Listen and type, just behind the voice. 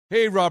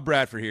Hey, Rob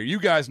Bradford here.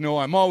 You guys know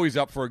I'm always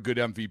up for a good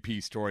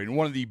MVP story, and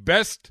one of the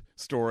best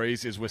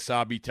stories is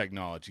Wasabi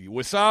Technology.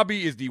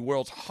 Wasabi is the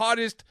world's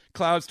hottest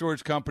cloud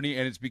storage company,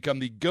 and it's become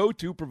the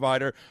go-to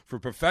provider for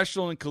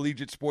professional and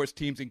collegiate sports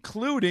teams,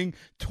 including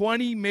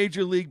 20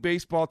 Major League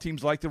Baseball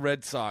teams like the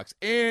Red Sox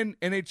and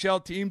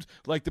NHL teams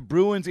like the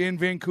Bruins and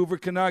Vancouver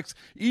Canucks.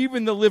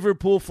 Even the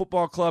Liverpool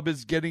Football Club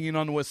is getting in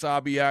on the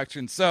Wasabi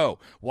action. So,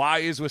 why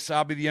is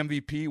Wasabi the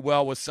MVP?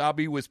 Well,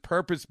 Wasabi was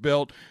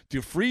purpose-built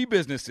to free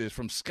businesses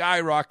from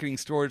skyrocketing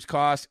storage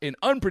costs and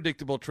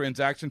unpredictable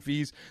transaction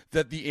fees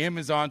that the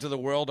Amazons of the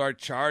world are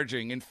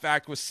charging. In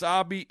fact,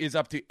 Wasabi is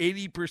up to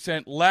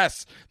 80%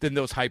 less than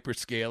those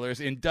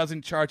hyperscalers and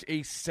doesn't charge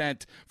a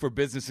cent for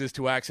businesses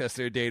to access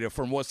their data.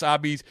 From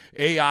Wasabi's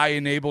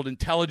AI-enabled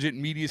intelligent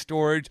media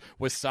storage,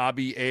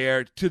 Wasabi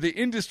Air, to the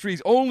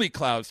industry's only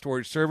cloud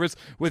storage service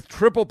with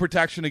triple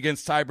protection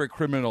against cyber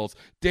criminals,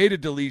 data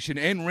deletion,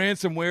 and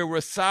ransomware,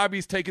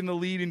 Wasabi's taken the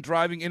lead in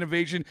driving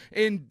innovation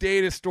in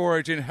data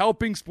storage and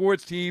helping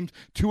sports teams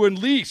to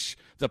unleash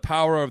the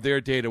power of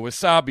their data.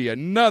 Wasabi,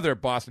 another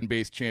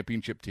Boston-based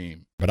championship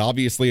team. But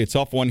obviously a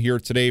tough one here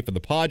today for the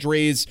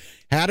Padres.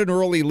 Had an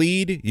early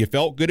lead. You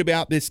felt good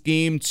about this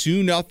game.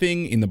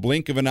 2-0 in the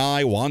blink of an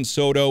eye. Juan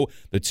Soto,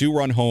 the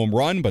 2-run home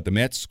run, but the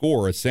Mets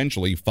score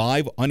essentially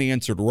 5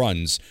 unanswered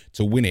runs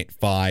to win it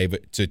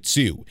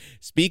 5-2.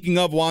 Speaking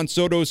of Juan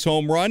Soto's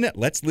home run,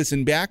 let's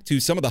listen back to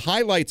some of the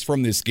highlights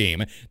from this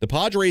game. The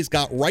Padres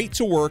got right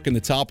to work in the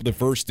top of the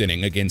first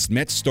inning against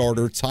Mets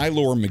starter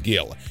Tylor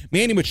Megill.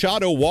 Manny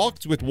Machado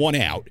walked with 1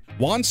 out.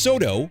 Juan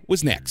Soto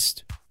was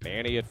next.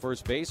 Manny at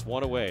first base,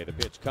 1 away. The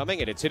pitch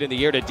coming, and it's hit in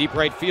the air to deep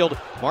right field.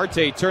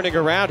 Marte turning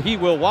around. He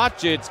will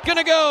watch. It's going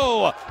to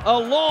go. A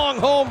long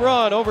home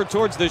run over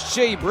towards the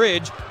Shea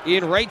Bridge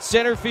in right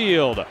center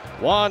field.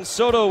 Juan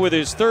Soto with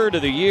his 3rd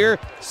of the year,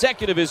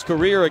 2nd of his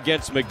career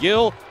against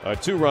Megill. A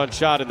 2-run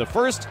shot in the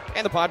first,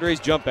 and the Padres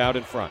jump out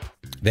in front.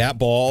 That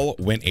ball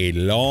went a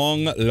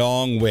long,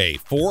 long way.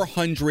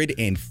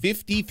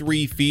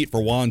 453 feet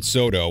for Juan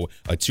Soto.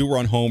 A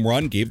 2-run home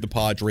run gave the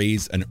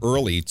Padres an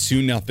early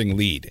 2-0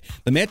 lead.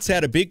 The Mets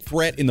had a big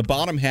threat in the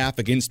bottom half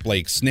against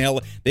Blake Snell.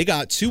 They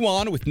got 2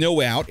 on with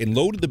no out and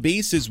loaded the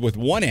bases with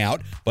 1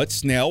 out, but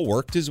Snell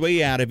worked his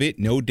way out of it,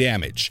 no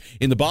damage.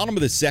 In the bottom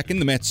of the second,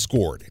 the Mets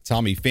scored.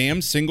 Tommy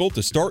Pham singled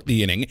to start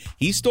the inning.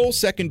 He stole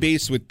second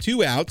base with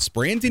 2 outs.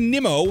 Brandon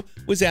Nimmo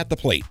was at the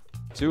plate.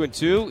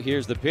 2-2.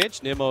 Here's the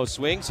pitch. Nimmo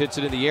swings, hits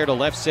it in the air to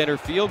left center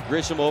field.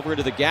 Grisham over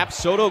into the gap.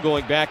 Soto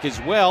going back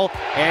as well,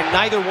 and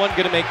neither one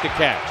going to make the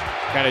catch.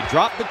 Kind of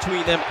dropped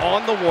between them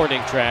on the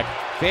warning track.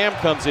 Pham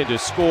comes in to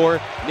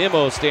score.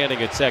 Nimmo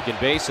standing at second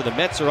base, so the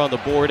Mets are on the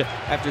board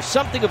after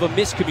something of a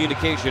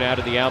miscommunication out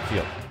in the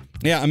outfield.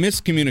 Yeah, a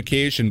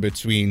miscommunication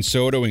between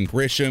Soto and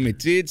Grisham. It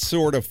did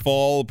sort of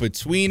fall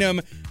between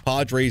them.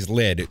 Padres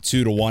led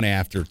 2-1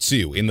 after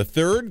 2. In the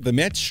third, the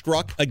Mets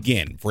struck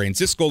again.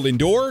 Francisco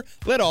Lindor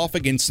led off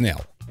against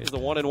Snell. Here's the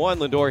 1-1.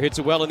 Lindor hits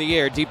it well in the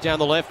air, deep down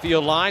the left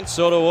field line.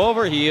 Soto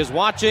over. He is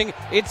watching.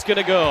 It's going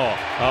to go.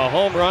 A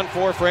home run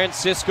for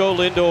Francisco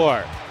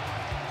Lindor.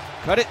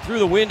 Cut it through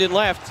the wind and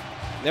left.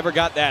 Never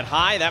got that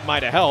high. That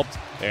might have helped.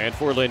 And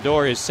for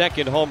Lindor, his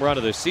 2nd home run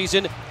of the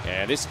season.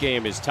 And this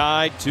game is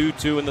tied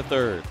 2-2 in the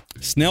third.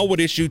 Snell would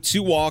issue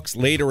 2 walks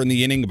later in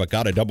the inning, but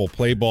got a double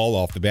play ball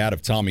off the bat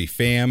of Tommy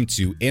Pham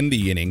to end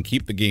the inning,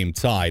 keep the game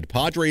tied.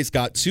 Padres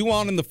got 2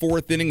 on in the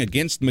 4th inning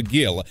against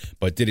Megill,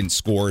 but didn't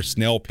score.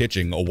 Snell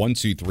pitching a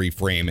 1-2-3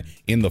 frame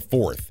in the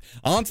 4th.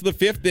 On to the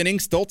 5th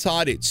inning, still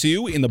tied at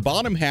 2. In the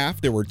bottom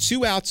half, there were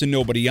 2 outs and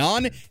nobody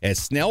on as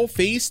Snell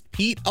faced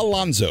Pete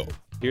Alonso.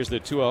 Here's the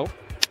 2-0.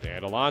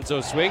 And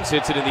Alonso swings,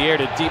 hits it in the air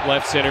to deep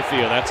left center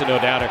field. That's a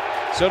no-doubter.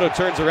 Soto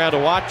turns around to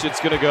watch.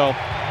 It's going to go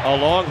a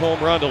long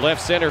home run to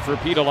left center for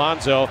Pete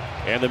Alonso.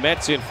 And the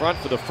Mets in front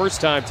for the first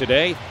time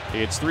today.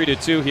 It's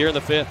 3-2 here in the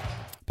 5th.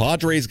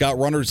 Padres got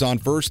runners on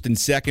first and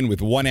second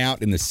with 1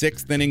 out in the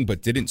 6th inning,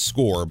 but didn't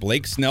score.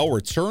 Blake Snell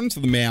returned to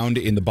the mound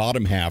in the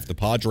bottom half. The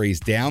Padres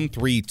down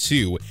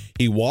 3-2.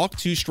 He walked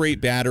 2 straight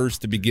batters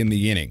to begin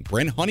the inning.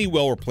 Brent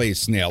Honeywell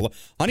replaced Snell.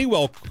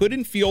 Honeywell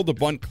couldn't field the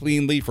bunt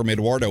cleanly from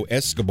Eduardo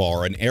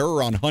Escobar, an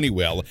error on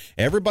Honeywell.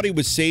 Everybody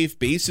was safe,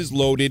 bases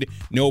loaded,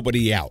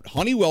 nobody out.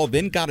 Honeywell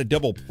then got a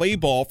double play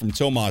ball from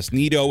Tomas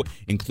Nido,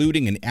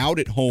 including an out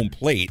at home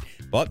plate,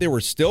 but there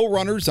were still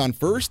runners on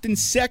first and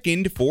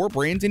second for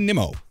Brandon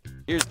Nimmo.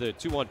 Here's the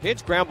 2-1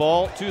 pitch, ground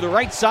ball to the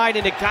right side,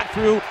 and it got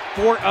through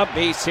for a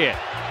base hit.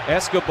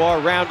 Escobar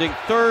rounding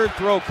third,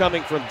 throw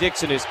coming from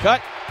Dixon is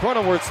cut.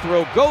 Cronenworth's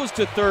throw goes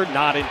to third,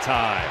 not in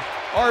time.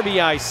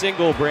 RBI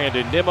single,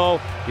 Brandon Nimmo,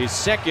 his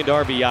 2nd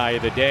RBI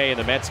of the day, and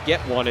the Mets get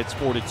one. It's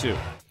 4-2.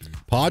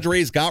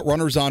 Padres got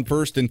runners on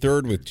first and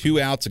third with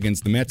 2 outs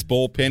against the Mets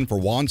bullpen for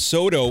Juan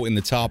Soto in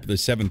the top of the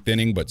 7th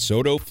inning, but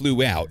Soto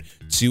flew out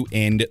to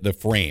end the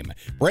frame.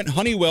 Brent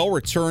Honeywell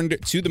returned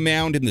to the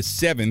mound in the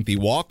 7th. He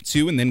walked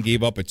 2 and then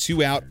gave up a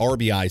 2-out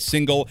RBI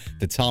single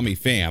to Tommy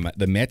Pham.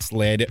 The Mets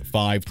led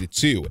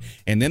 5-2.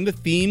 And then the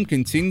theme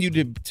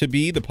continued to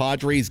be the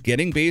Padres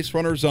getting base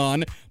runners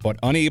on, but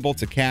unable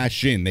to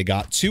cash in. They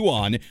got 2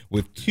 on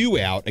with 2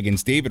 out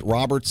against David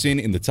Robertson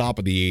in the top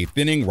of the 8th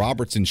inning.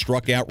 Robertson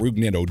struck out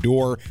Rougned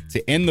Odor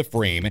to end the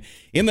frame.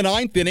 In the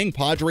 9th inning,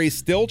 Padres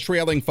still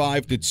trailing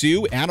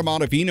 5-2. Adam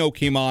Ottavino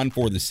came on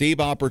for the save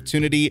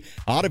opportunity.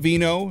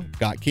 Ottavino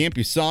got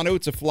Campusano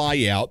to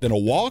fly out, then a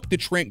walk to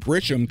Trent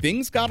Grisham.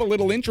 Things got a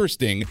little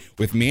interesting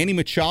with Manny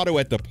Machado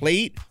at the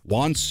plate,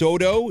 Juan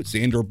Soto,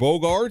 Xander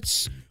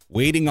Bogaerts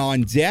waiting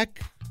on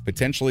deck.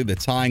 Potentially the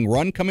tying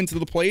run coming to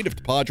the plate if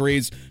the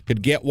Padres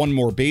could get one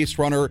more base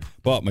runner,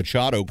 but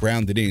Machado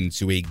grounded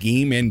into a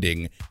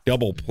game-ending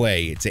double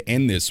play to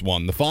end this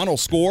one. The final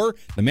score,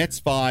 the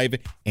Mets 5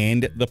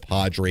 and the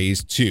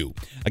Padres 2.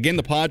 Again,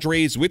 the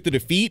Padres with the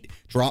defeat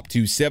dropped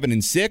to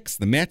 7-6.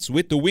 The Mets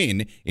with the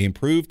win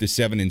improved to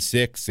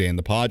 7-6, and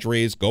the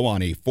Padres go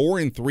on a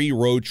 4-3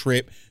 road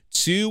trip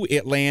to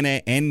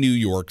Atlanta and New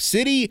York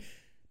City.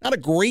 Not a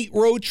great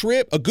road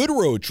trip, a good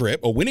road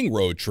trip, a winning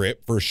road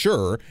trip for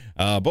sure.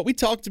 But we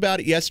talked about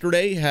it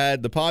yesterday.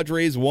 Had the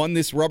Padres won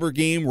this rubber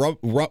game,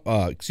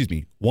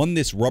 won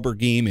this rubber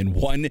game and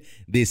won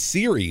this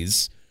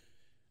series,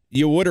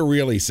 you would have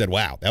really said,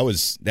 "Wow, that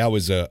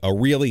was a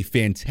really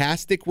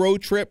fantastic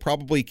road trip."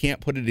 Probably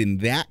can't put it in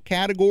that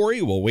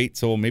category. We'll wait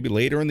till maybe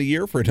later in the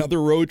year for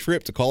another road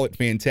trip to call it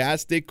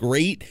fantastic,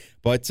 great.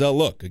 But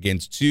look,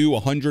 against 2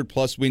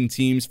 100-plus win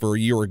teams for a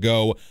year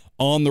ago,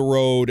 on the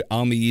road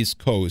on the East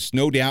Coast.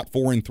 No doubt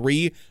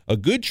 4-3, a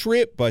good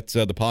trip, but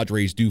the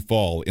Padres do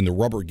fall in the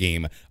rubber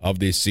game of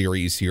this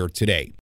series here today.